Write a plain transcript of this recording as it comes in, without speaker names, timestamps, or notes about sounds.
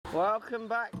Welcome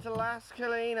back to Las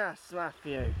Colinas,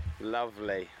 Matthew.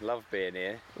 Lovely, love being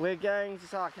here. We're going to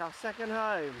start our second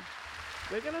home.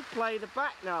 We're going to play the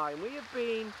back nine. We have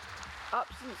been up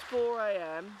since 4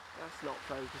 AM. That's not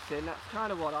focusing, that's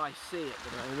kind of what I see at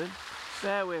the moment.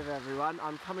 Bear with everyone,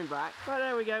 I'm coming back. But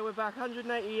there we go, we're back,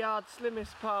 180 yards,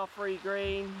 slimmest par 3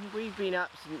 green. We've been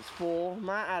up since 4.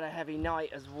 Matt had a heavy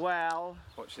night as well.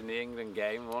 Watching the England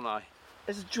game, wasn't I?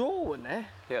 There's a draw, wasn't there?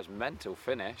 Yeah, it was mental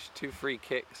finish. 2 free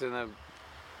kicks and a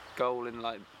goal in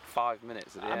like 5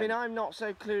 minutes at the end. I mean, I'm not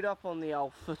so clued up on the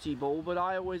old footy ball, but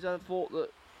I always thought that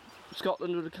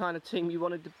Scotland were the kind of team you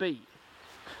wanted to beat.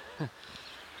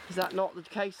 Is that not the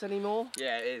case anymore?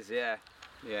 Yeah, it is, yeah.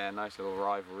 Yeah, nice little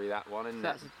rivalry, that one, isn't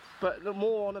it? But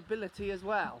more on ability as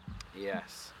well.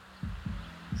 Yes.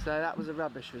 So that was a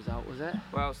rubbish result, was it?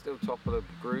 Well, still top of the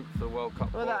group for the World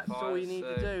Cup Well, qualifiers, that's all you need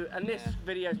to do. And this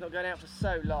video's not going out for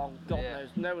so long, God knows,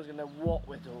 no one's going to know what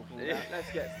we're talking about.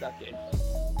 Let's get stuck in.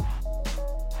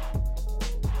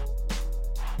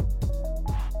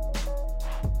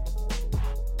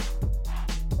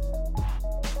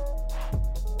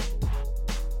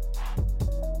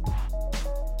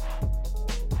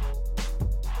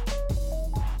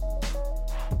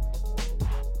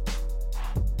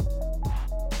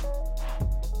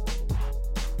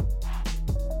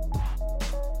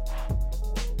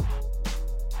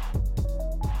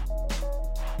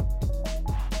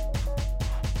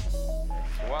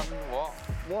 What?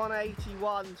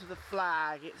 181 to the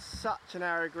flag. It's such an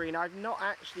arrow green. I've not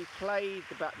actually played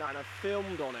the back nine, I've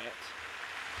filmed on it.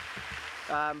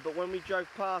 But when we drove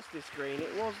past this green,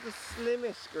 it was the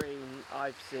slimmest green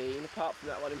I've seen, apart from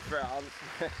that one in France.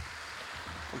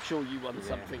 I'm sure you won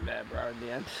something there, bro, in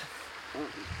the end.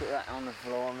 Put that on the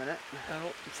floor a minute.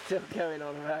 Oh, he's still going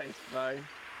on about his phone.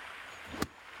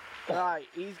 Right,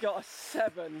 he's got a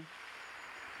 7,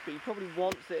 but he probably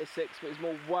wants it a 6, but he's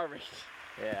more worried.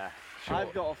 Yeah, sure.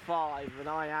 I've got a 5 and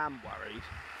I am worried,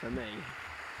 for me.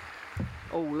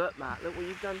 Oh look Matt, look what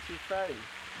you've done to your phone.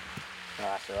 Oh,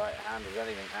 that's alright, it handles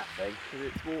anything, that thing. Because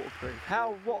it's waterproof.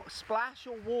 How, what, splash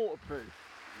or waterproof?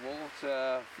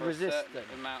 Water for resistant. a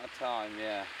certain amount of time,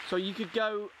 yeah. So you could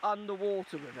go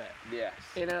underwater with it? Yes.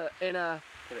 In a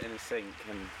Put it in a sink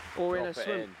and or in drop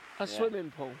a it in.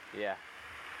 swimming pool? Yeah.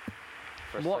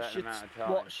 For a What's certain amount of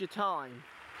time. What's your time?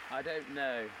 I don't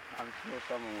know. I'm sure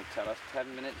someone will tell us.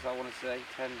 10 minutes, I want to say.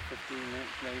 10, 15 minutes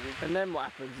maybe. And then what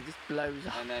happens? It just blows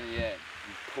up. And then, yeah,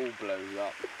 the pool blows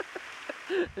up.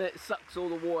 And it sucks all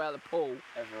the water out of the pool.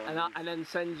 And then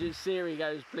sends you, Siri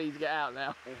goes, please get out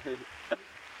now.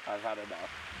 I've had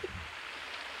enough.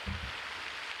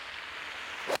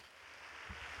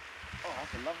 Oh,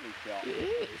 that's a lovely shot. It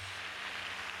is.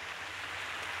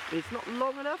 It's not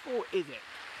long enough, or is it?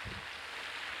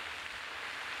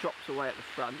 Drops away at the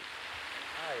front.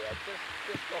 Oh yeah,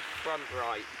 just off front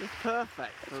right. It's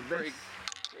perfect for It's a this.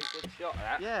 pretty good shot,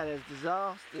 that. Yeah, there's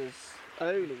disasters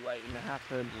only waiting to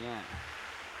happen. Yeah.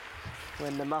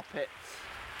 When the Muppets,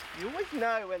 you always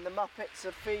know when the Muppets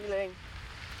are feeling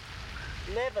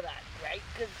never that great,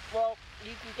 because, well,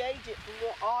 you can gauge it from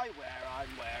what I'm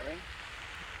wearing.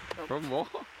 From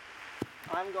what?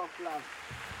 I haven't got gloves.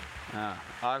 Ah,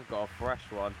 I've got a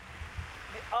fresh one.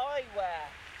 The eyewear.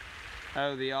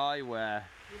 Oh, the eyewear.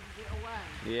 Gives it away.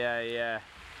 Yeah, yeah.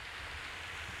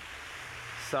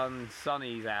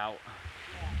 Sunny's out.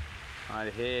 Yeah. I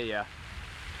hear ya.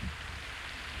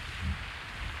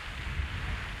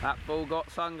 That fool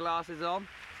got sunglasses on?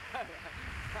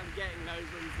 I'm getting those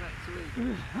ones next week.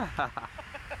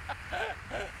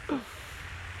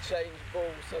 Change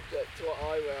ball subject to what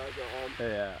eyewear I got on.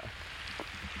 Yeah.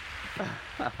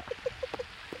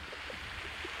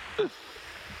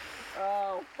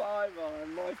 Oh,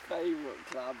 5-iron, my favourite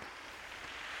club.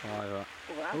 Oh,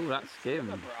 that's skim.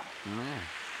 Yeah.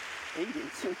 He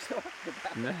didn't seem to like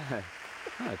that. No.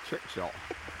 Oh, trick shot.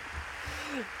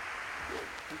 You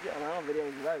get on our video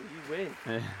with those, you win.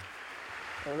 Yeah.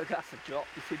 Oh look, that's a drop.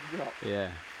 You see the drop?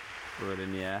 Yeah. Throw it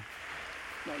in the air.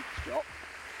 Nice drop.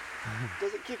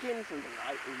 Does it kick in from the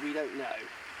right? We don't know.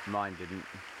 Mine didn't.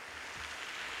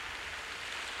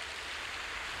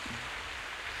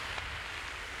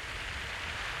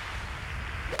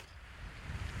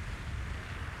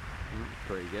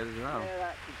 Pretty good as well. Yeah,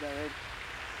 that could go in.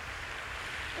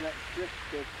 And that's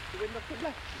drifted. The wind off the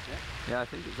left, is it? Yeah, I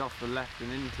think it's off the left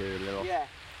and into a little. Yeah.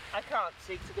 I can't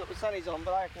see because I've got the sunnies on,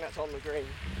 but I reckon that's on the green.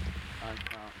 I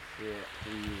can't see it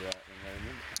either at the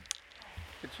moment.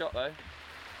 Good shot though.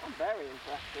 I'm very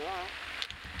impressed with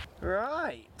that.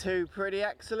 Right, 2 pretty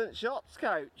excellent shots,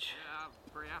 coach. Yeah, I'm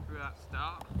pretty happy with that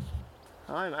start.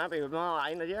 I'm happy with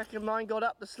mine. Do you reckon mine got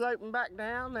up the slope and back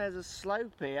down? There's a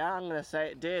slope here. I'm going to say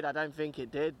it did. I don't think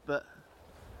it did, but...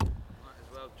 Might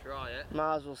as well try it.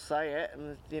 Might as well say it,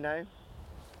 and you know...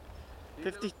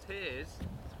 50 tiers.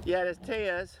 Yeah, there's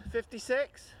tiers.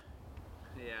 56?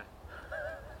 Yeah.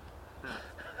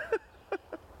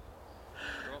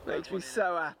 Makes me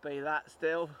so happy, that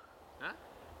still. Huh?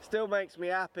 Still makes me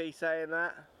happy saying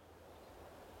that.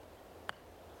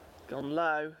 Gone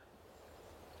low.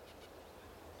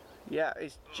 Yeah,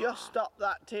 it's just up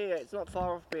that tier. It's not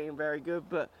far off being very good,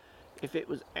 but if it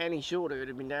was any shorter, it would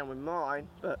have been down with mine.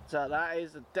 But that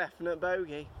is a definite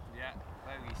bogey. Yeah,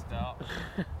 bogey start.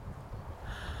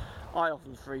 I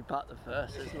often free putt the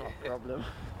first, it's not a problem.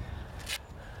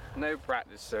 No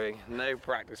practice swing, no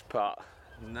practice putt,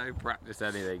 no practice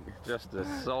anything. Just a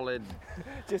solid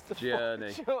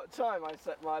journey. Short time I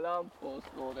set my alarm for this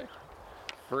morning.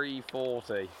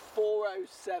 3:40.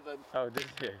 4:07. Oh, did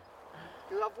you?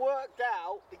 Because I've worked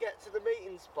out to get to the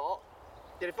meeting spot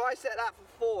that if I set that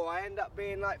for 4, I end up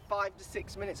being like 5 to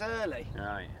 6 minutes early.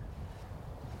 Right.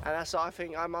 And that's why I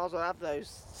think I might as well have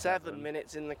those 7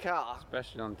 minutes in the car.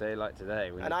 Especially on a day like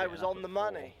today. And I was on the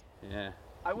money. Yeah.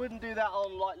 I wouldn't do that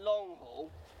on like long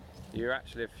haul. You're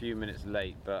actually a few minutes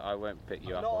late, but I won't pick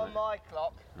you up Not on on my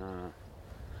clock.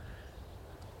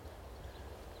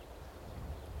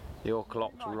 Your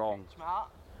clock's wrong. Pitch,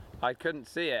 Mark. I couldn't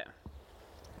see it.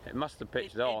 It must have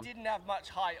pitched on. It didn't have much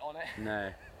height on it.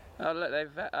 No. Oh look,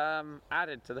 they've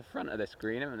added to the front of this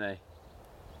green, haven't they?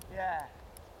 Yeah.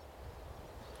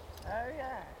 Oh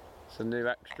yeah. It's a new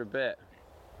extra bit.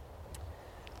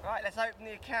 Right, let's open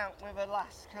the account with a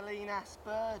Las Colinas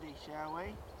birdie, shall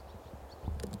we?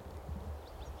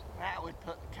 That would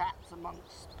put the cats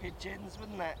amongst pigeons,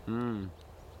 wouldn't it? Mm.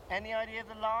 Any idea of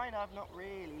the line? I've not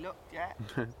really looked yet.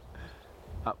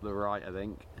 Up the right, I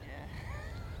think.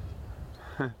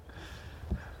 Yeah.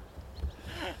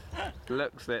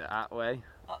 Looks it that way.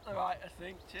 Up the right, I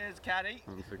think. Cheers, caddy.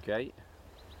 Thanks for Kate.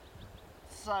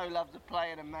 So love to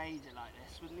play in a major like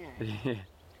this, wouldn't you?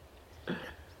 Yeah.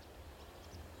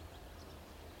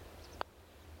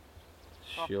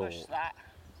 I'll Sure. push that.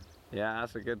 Yeah,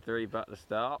 that's a good 3-putt to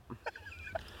start.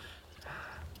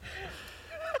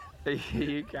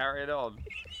 You carry it on.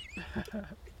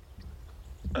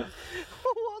 What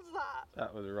was that?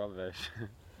 That was rubbish.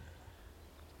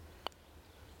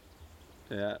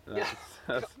 Yeah,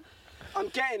 that's I'm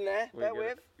getting there, bear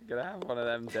with. We're gonna have one of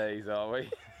them days, are we?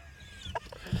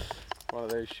 One of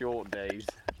those short days.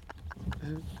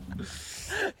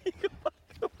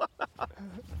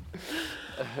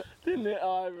 Didn't hit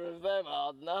either of them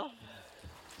hard enough.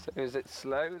 So is it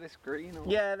slow, this green? Or?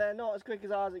 Yeah, they're not as quick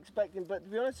as I was expecting, but to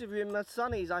be honest with you, in the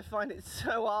sunnies, I find it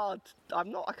so hard. I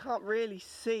can't really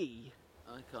see.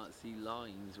 I can't see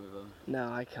lines with them. No,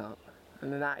 I can't.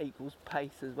 And then that equals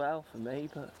pace as well for me,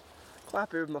 but quite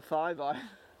happy with my 5-iron.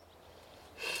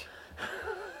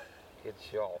 Good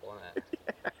shot, wasn't it?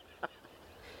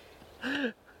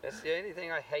 Yeah. That's the only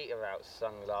thing I hate about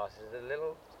sunglasses, the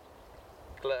little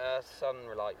glitter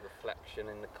sunlight reflection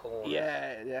in the corner.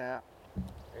 Yeah.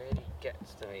 Really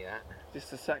gets to me, that.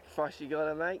 Just a sacrifice you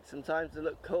gotta make sometimes to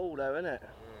look cool though, isn't it?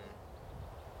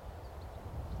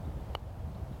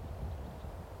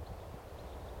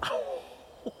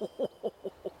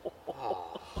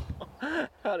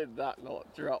 How did that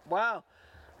not drop? Wow,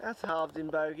 that's halved in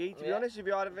bogey. To be honest with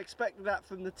you, I'd have expected that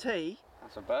from the tee.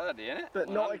 That's a birdie, isn't it? But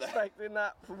not expecting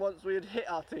that from once we had hit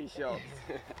our tee shots.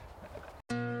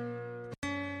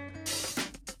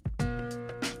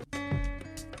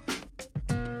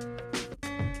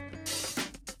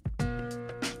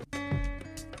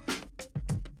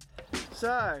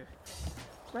 So,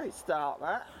 great start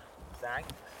that.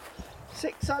 Thanks.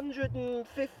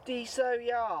 650 so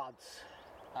yards.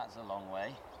 That's a long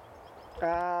way.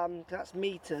 That's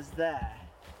meters there.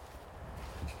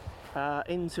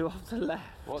 Into off the left.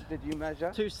 What did you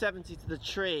measure? 270 to the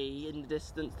tree in the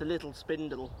distance, the little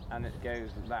spindle. And it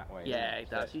goes that way? Yeah, it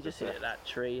does. You just hit that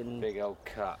tree and... Big old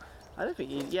cut. I don't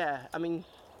think you... Yeah, I mean...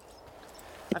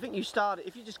 I think you start...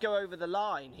 If you just go over the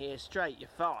line here straight, you're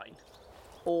fine.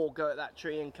 Or go at that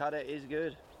tree and cut it is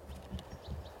good.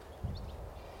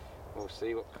 We'll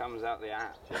see what comes out the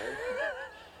hat, Joe.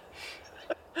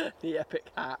 The epic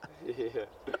hat. Yeah.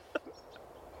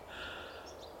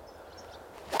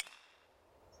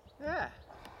 Yeah.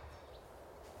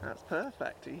 That's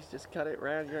perfect. He's just cut it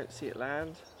round, you don't see it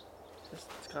land. Just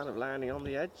kind of landing on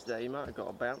the edge there. You might have got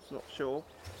a bounce, not sure.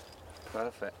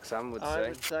 Perfect, some would say. I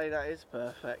would say that is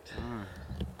perfect.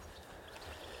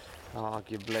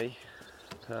 Arguably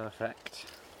perfect.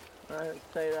 I would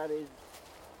say that is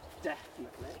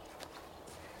definitely.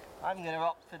 I'm going to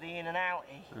opt for the in and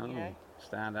outie, you know.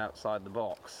 Stand outside the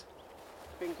box.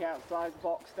 Think outside the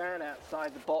box, stand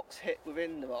outside the box, hit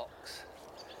within the box.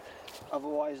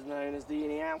 Otherwise known as the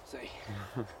innie outie.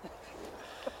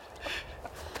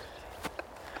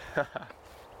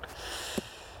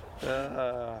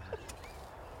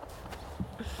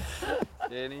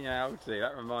 Innie outie,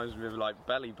 that reminds me of like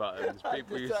belly buttons.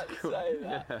 People used to call say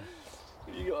that. Yeah.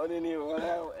 You got an innie or an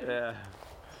outie. Yeah.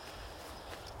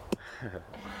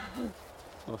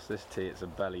 What's this tee? It's a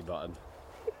belly button.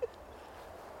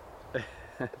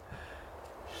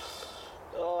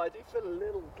 Oh, I do feel a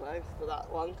little close to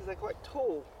that one because they're quite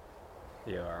tall.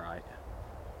 You're alright.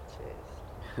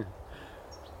 Cheers.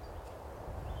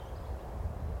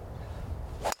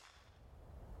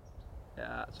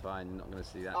 Yeah, that's fine. You're not going to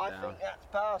see that I down. think that's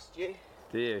past you.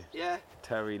 Do you? Yeah.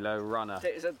 Terry low runner.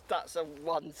 That's a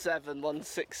 1.7,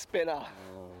 1.6 spinner.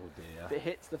 Oh dear. If it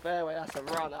hits the fairway, that's a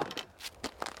runner.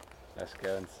 Let's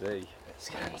go and see. Let's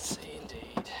go and see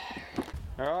indeed.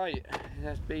 Alright,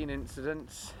 there's been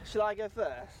incidents. Shall I go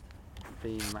first?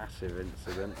 Been massive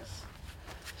incidents.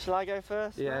 Shall I go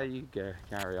first? Yeah, Mark? you go.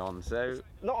 Carry on. So,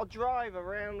 Not a drive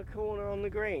around the corner on the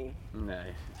green. no,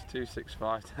 it's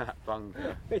 265 to that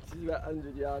bunker. Which is about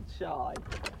 100 yards shy.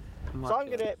 So I'm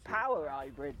going to hit power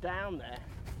hybrid down there.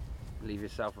 Leave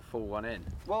yourself a full one in.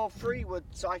 Well,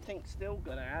 Freewood's I think still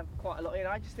going to have quite a lot in.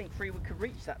 I just think Freewood could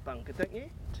reach that bunker, don't you?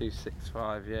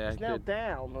 265, yeah. It's now Good.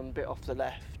 down and a bit off the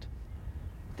left.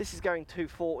 This is going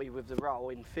 240 with the roll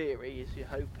in theory, as you're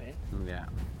hoping. Yeah,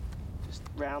 Just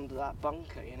round that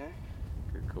bunker, you know.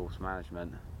 good course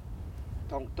management.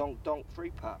 Donk, donk, donk,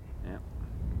 free putt. Yeah.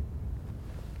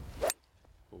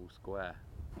 All square.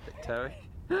 Bit Terry.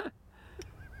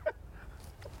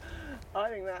 I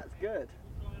think that's good.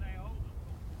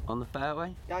 On the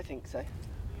fairway? Yeah, I think so.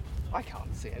 I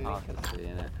can't see anything. I can see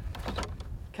in it.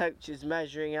 Coach is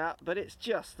measuring up, but it's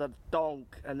just a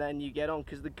donk, and then you get on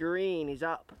because the green is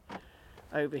up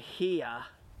over here,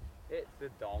 It's the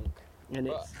donk. and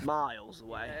But, it's miles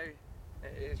away. You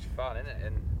know, it is fun, isn't it?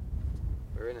 And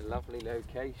we're in a lovely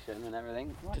location and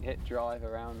everything. Might hit drive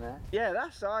around there. Yeah,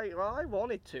 I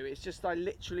wanted to. It's just I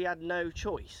literally had no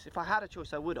choice. If I had a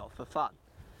choice, I would have for fun.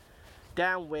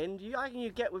 Downwind, I reckon you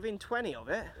get within 20 of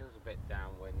it. Feels a bit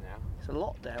downwind now. It's a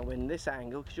lot downwind this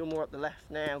angle because you're more up the left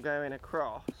now going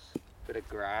across. Bit of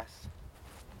grass.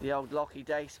 The old Lockey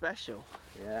Day special.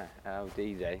 Yeah, LD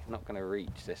day. Not going to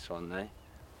reach this one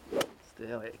though.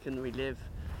 Still, it can relive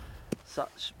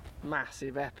such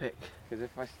massive epic. Because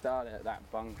if I start it at that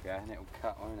bunker, and it'll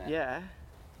cut, won't it? Yeah.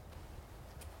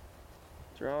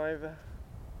 Driver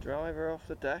off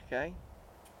the deck, eh?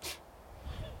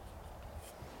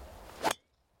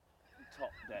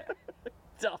 Topped it.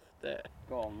 Duffed it.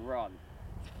 Go on, run.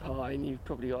 Fine, you've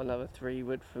probably got another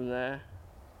 3-wood from there.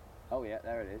 Oh yeah,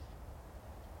 there it is.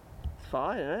 It's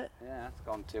fine, isn't it? Yeah, that's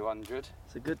gone 200.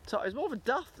 It's a good top. It's more of a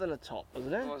duff than a top,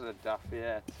 isn't It it? was a duff,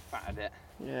 yeah. It's fatted it.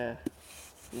 Yeah.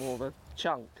 More of a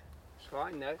chunk. It's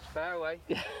fine though, it's fairway.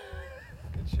 Yeah.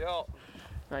 Good shot.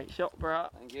 Great shot, bruh.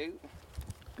 Thank you.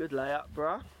 Good layup,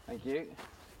 bruh. Thank you.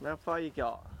 How far you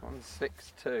got?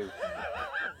 162.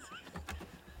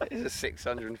 That is a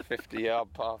 650 yard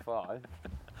par 5.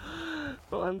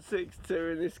 162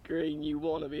 in this green, you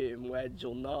want to be in wedge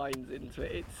or 9s into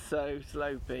it. It's so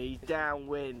slopey,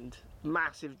 downwind,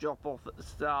 massive drop off at the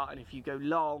start, and if you go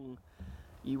long,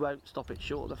 you won't stop it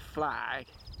short of the flag.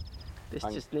 This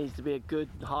just needs to be a good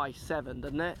high 7,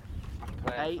 doesn't it? I'm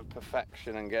playing 8. for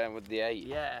perfection and going with the 8.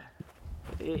 Yeah,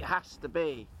 it has to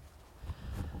be.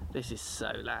 This is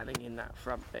so landing in that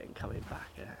front bit and coming back.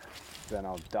 Yeah. Then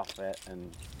I'll duff it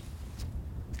and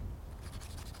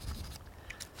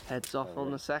Heads off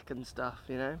on the second stuff,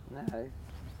 you know.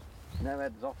 no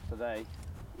heads off today.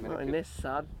 I'm in Not a in good, this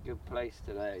sun. good place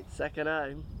today. Second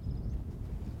home.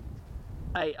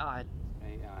 8 iron.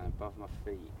 8 iron above my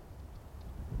feet.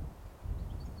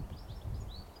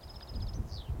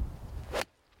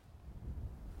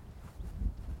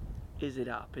 Is it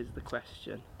up, is the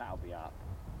question. That'll be up.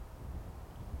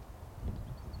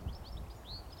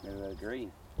 Middle of the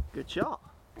green. Good shot.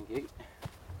 Thank you.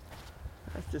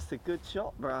 That's just a good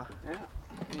shot, bruh. Yeah,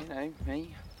 you know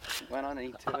me. When I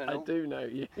need to. I do know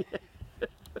you.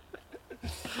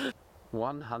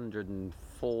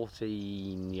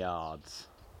 114 yards.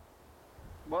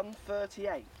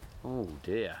 138. Oh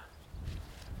dear.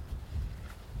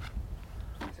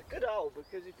 It's a good hole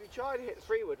because if you try to hit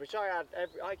 3-wood, which I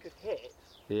could hit,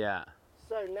 Yeah.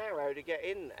 so narrow to get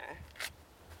in there.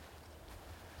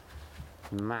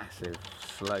 Massive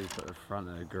slope at the front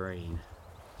of the green.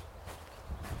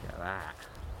 Look at that.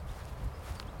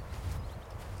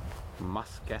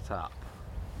 Must get up.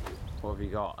 What have you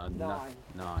got? A 9.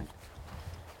 9.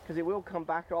 because it will come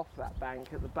back off that bank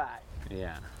at the back.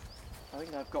 Yeah. I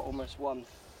think I've got almost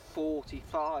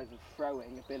 145 of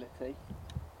throwing ability.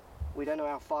 We don't know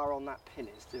how far on that pin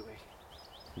is, do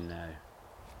we? No.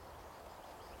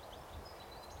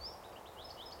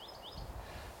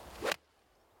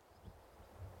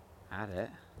 Had it.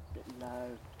 Bit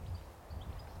low.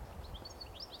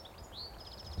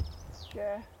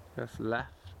 Yeah. Just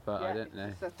left, but I don't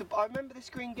know. I remember this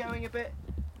green going a bit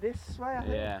this way, I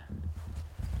think. Yeah.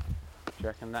 Do you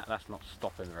reckon that's not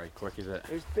stopping very quick, is it?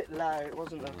 It was a bit low, it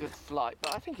wasn't a good flight,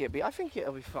 but I think it'll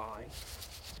be fine.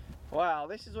 Wow,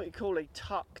 this is what you call a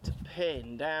tucked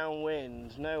pin,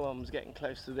 downwind. No one was getting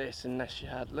close to this unless you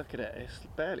had, look at it, it's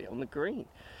barely on the green.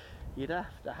 You'd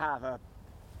have to have a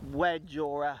wedge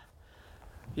or a,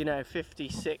 you know,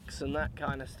 56 and that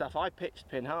kind of stuff. I pitched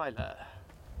pin high, look.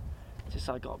 Just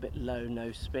I got a bit low,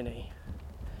 no spinny.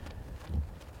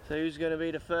 So who's going to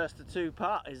be the first to two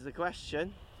putt is the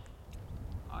question.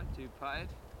 I two putted.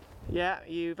 Yeah,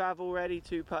 you have already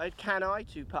two putted. Can I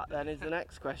two putt then is the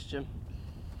next question.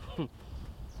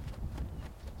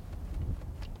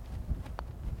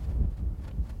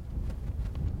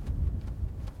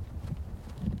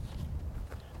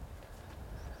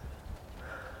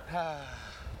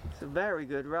 It's a very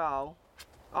good roll.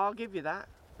 I'll give you that.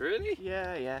 Really?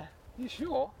 Yeah, yeah. You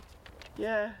sure?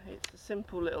 Yeah, it's a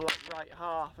simple little like, right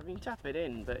half. I mean, tap it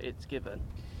in, but it's given.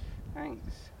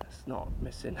 Thanks. That's not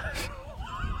missing.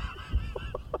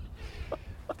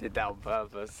 Did that on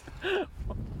purpose.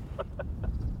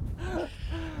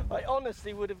 I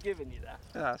honestly would have given you that.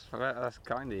 That's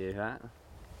kind of you, that.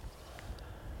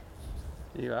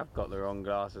 You have got the wrong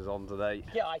glasses on today.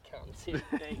 Yeah, I can't see a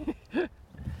thing.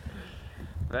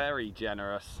 Very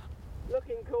generous.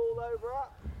 Looking cool though, bro.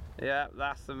 Yeah,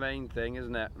 that's the main thing,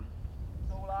 isn't it?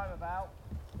 That's all I'm about.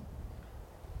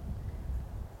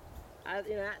 And,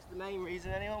 you know, that's the main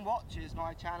reason anyone watches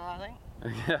my channel, I think.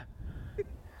 Yeah.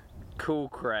 Cool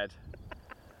cred.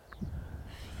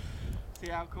 See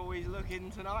how cool he's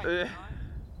looking tonight.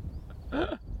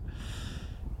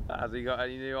 Has he got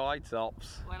any new eye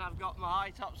tops? When I've got my high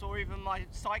tops or even my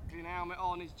cycling helmet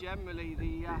on is generally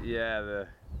the yeah, the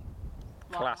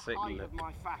like classic the height look. of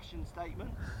my fashion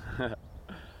statement.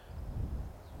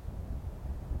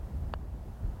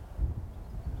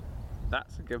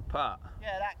 That's a good putt.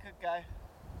 Yeah, that could go.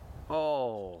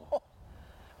 Oh.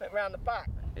 Went round the back.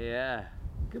 Yeah.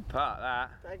 Good putt,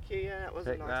 that. Thank you, yeah, that was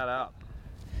Pick a nice that up.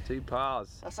 2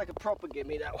 pars. That's like a proper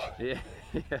gimme, that one. Yeah.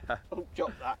 Yeah. Oh,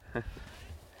 drop that.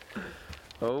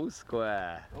 All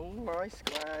square. All my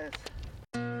squares.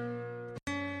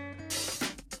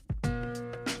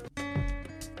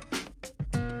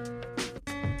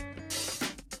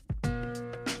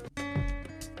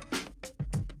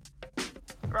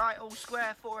 Right, all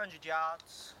square, 400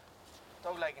 yards.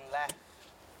 Dog legging left.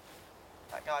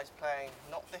 That guy's playing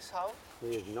not this hole.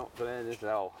 He is not playing this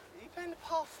hole. Are you playing the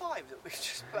par 5 that we've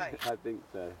just played? I think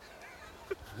so.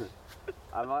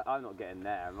 I'm not getting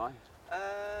there, am I?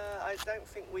 I don't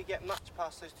think we get much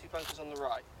past those 2 bunkers on the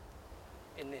right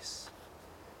in this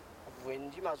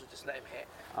wind. You might as well just let him hit.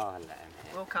 I'll let him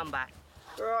hit. We'll come back.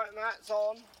 Right, Matt's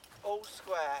on. All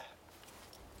square.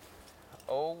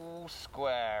 All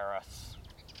square us.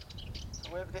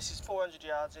 This is 400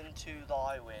 yards into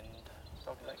thy wind.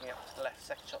 Dog looking up to the left,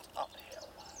 second shot's uphill.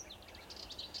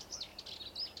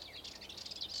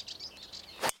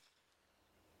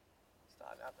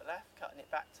 Starting out the left, cutting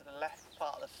it back to the left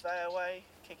part of the fairway,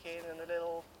 kick in and a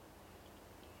little.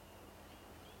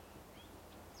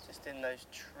 Just in those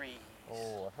trees.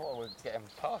 Oh, I thought I was getting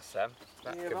past them.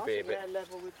 That Yeah, could be a bit they're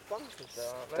level with the bunkers though,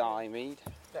 aren't they? stymied.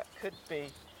 That could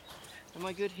be. Am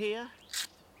I good here?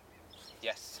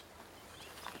 Yes.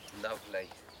 Lovely.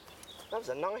 That was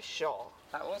a nice shot.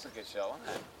 That was a good shot, wasn't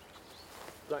it?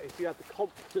 Like if you had the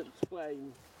confidence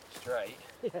playing. Straight.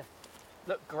 Yeah.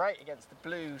 Looked great against the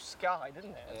blue sky,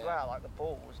 didn't it? As Yeah. well, like the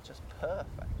ball was just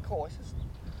perfect. Of course, there's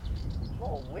a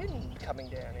lot of wind coming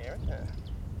down here, isn't there?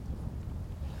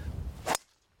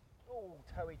 Oh,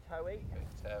 toey. Good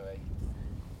toey.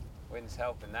 Wind's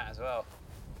helping that as well.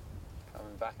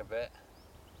 Coming back a bit.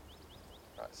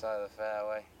 Right side of the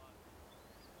fairway.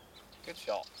 Good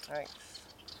shot. Thanks.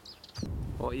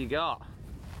 What you got?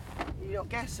 You're not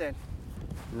guessing?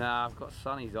 Nah, I've got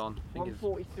sunnies on. I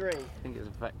 143. think it's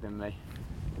affecting me.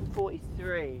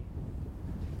 143.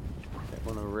 Don't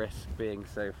want to risk being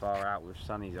so far out with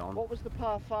sunnies on. What was the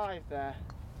par 5 there?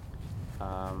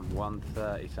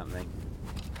 130 something.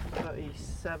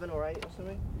 37 or 8 or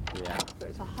something? Yeah. So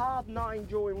it's a hard 9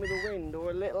 drawing with a wind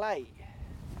or a little 8.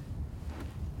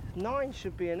 9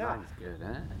 should be enough. Nine's good,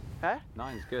 isn't it? Huh?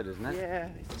 9's good, isn't it? Yeah,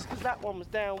 it's because that one was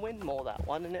downwind more, that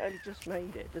one, and it only just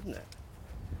made it, didn't it?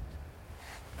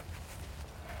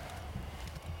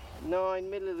 9,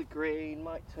 middle of the green,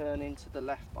 might turn into the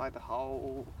left by the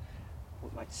hole, or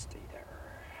it might stay there.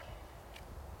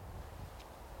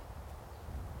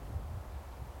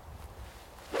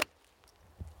 That's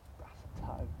a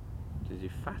toe. Did you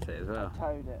fat it as well? I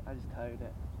towed it, I just towed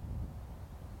it.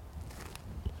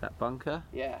 Is that bunker?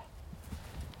 Yeah.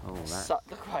 Oh, that's...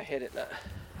 Look where I hit it, look.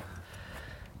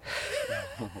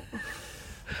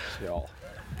 Shot.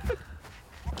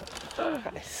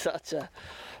 It's such a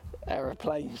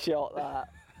aeroplane shot,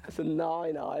 that. It's a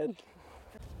 9-iron.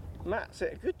 Matt's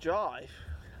hit a good drive.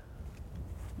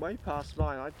 Way past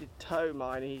mine. I did toe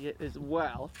mine, he hit as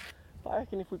well. But I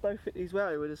reckon if we both hit these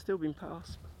well, he would have still been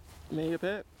past me a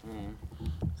bit.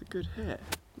 It's a good hit.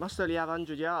 Must only have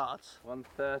 100 yards.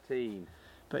 113.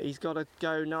 But he's got to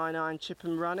go 9-iron chip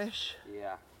and runish.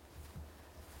 Yeah.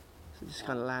 So just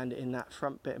kind of land it in that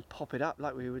front bit and pop it up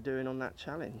like we were doing on that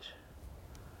challenge.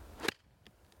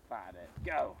 Fat it.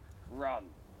 Go. Run.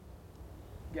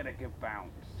 Get a good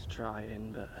bounce. Let's try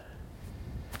in, but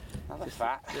Another just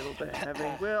fat. a little bit heavy.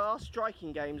 Well, our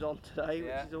striking game's on today,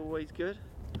 Yeah. which is always good.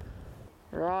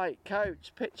 Right,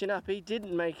 Coach pitching up. He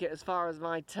didn't make it as far as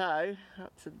my toe.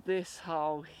 Up to this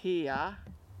hole here.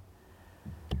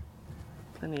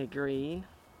 Plenty of green.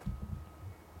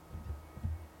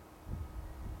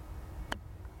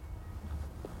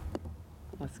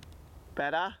 That's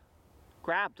better.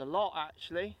 Grabbed a lot,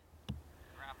 actually.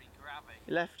 Grabby.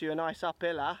 He left you a nice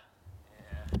uphiller.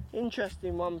 Yeah.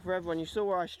 Interesting one for everyone. You saw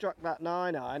where I struck that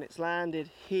 9-iron. It's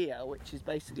landed here, which is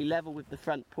basically level with the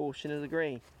front portion of the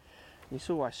green. You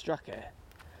saw where I struck it.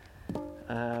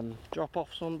 Drop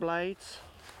offs on blades.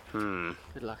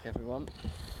 Good luck, everyone.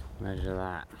 Measure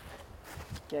that.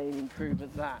 Game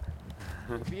improvement, that.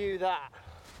 Review that.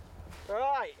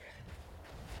 Right.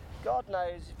 God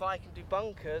knows if I can do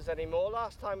bunkers anymore.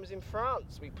 Last time was in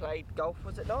France. We played golf,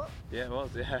 was it not? Yeah, it was,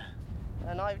 yeah.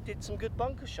 And I did some good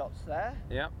bunker shots there.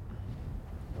 Yep.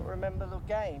 But remember the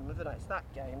game, isn't it? It's that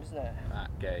game, isn't it?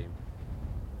 That game.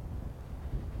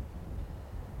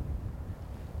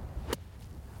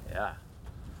 Yeah.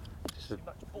 Too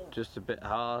much ball. Just a bit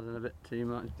hard and a bit too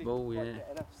much Didn't ball, quite yeah. get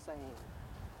enough sand.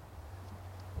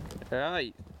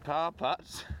 Right, par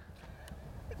putts.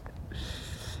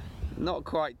 Not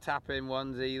quite tapping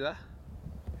ones either.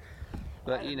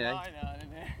 But you know. I had a 9-iron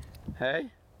in here.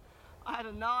 Hey? I had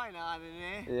a 9-iron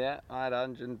in here. Yeah, I had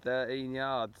 113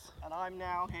 yards. And I'm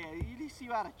now here. At least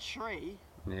you had a tree.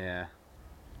 Yeah.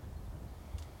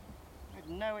 I had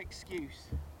no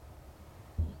excuse.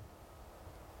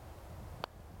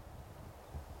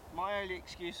 My only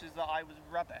excuse was that I was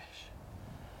rubbish.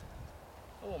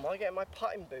 Oh, am I getting my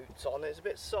putting boots on? It's a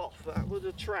bit soft, but that would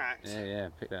attract. Yeah,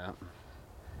 pick that up.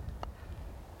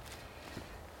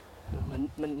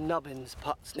 My nubbins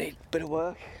putts need a bit of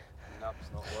work. Nub's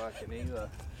not working either.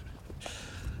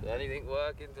 Is anything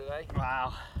working today?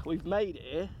 Wow, we've made it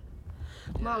here.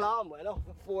 My alarm went off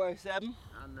at 4:07.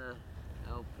 And the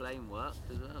old plane worked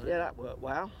as well. Yeah, that worked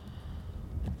well.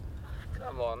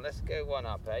 Come on, let's go one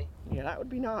up, eh? Yeah, that would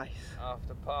be nice.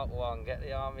 After part one, get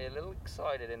the army a little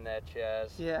excited in their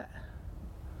chairs Yeah,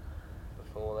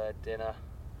 before their dinner.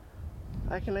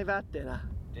 I reckon they've had dinner.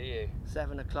 Do you?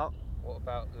 7 o'clock. What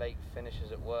about late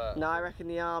finishes at work? No, I reckon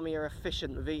the army are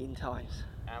efficient with eating times.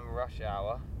 And rush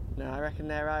hour? No, I reckon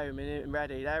they're home and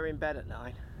ready. They're in bed at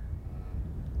 9.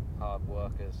 Hard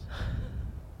workers.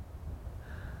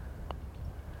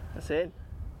 That's it.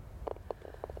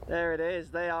 There it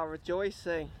is. They are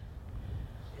rejoicing.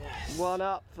 Yes. 1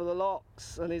 up for the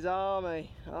Locks and his army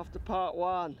after part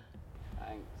 1.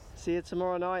 Thanks. See you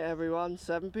tomorrow night, everyone,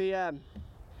 7 PM.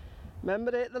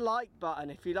 Remember to hit the like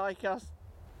button if you like us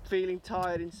feeling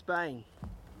tired in Spain.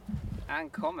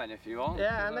 And comment if you want.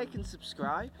 Yeah, and they can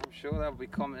subscribe. I'm sure they'll be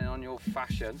commenting on your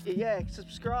fashion. Yeah,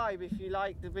 subscribe if you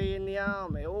like to be in the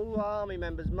army. All army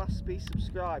members must be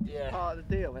subscribed. Yeah. It's part of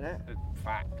the deal, isn't it?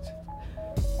 Fact.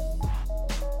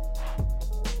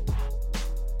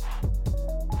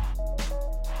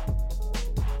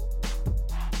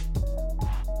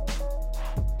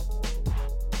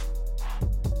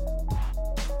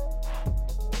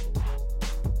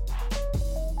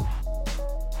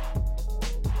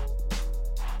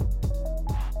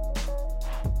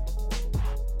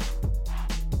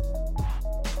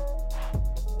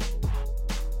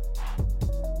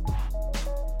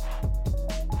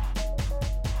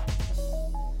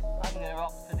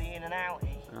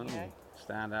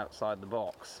 Stand outside the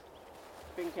box.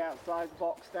 Think outside the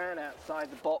box, stand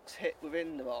outside the box, hit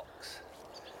within the box.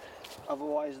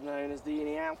 Otherwise known as the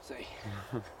innie outie.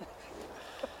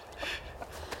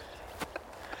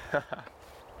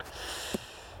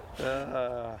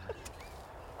 Ah.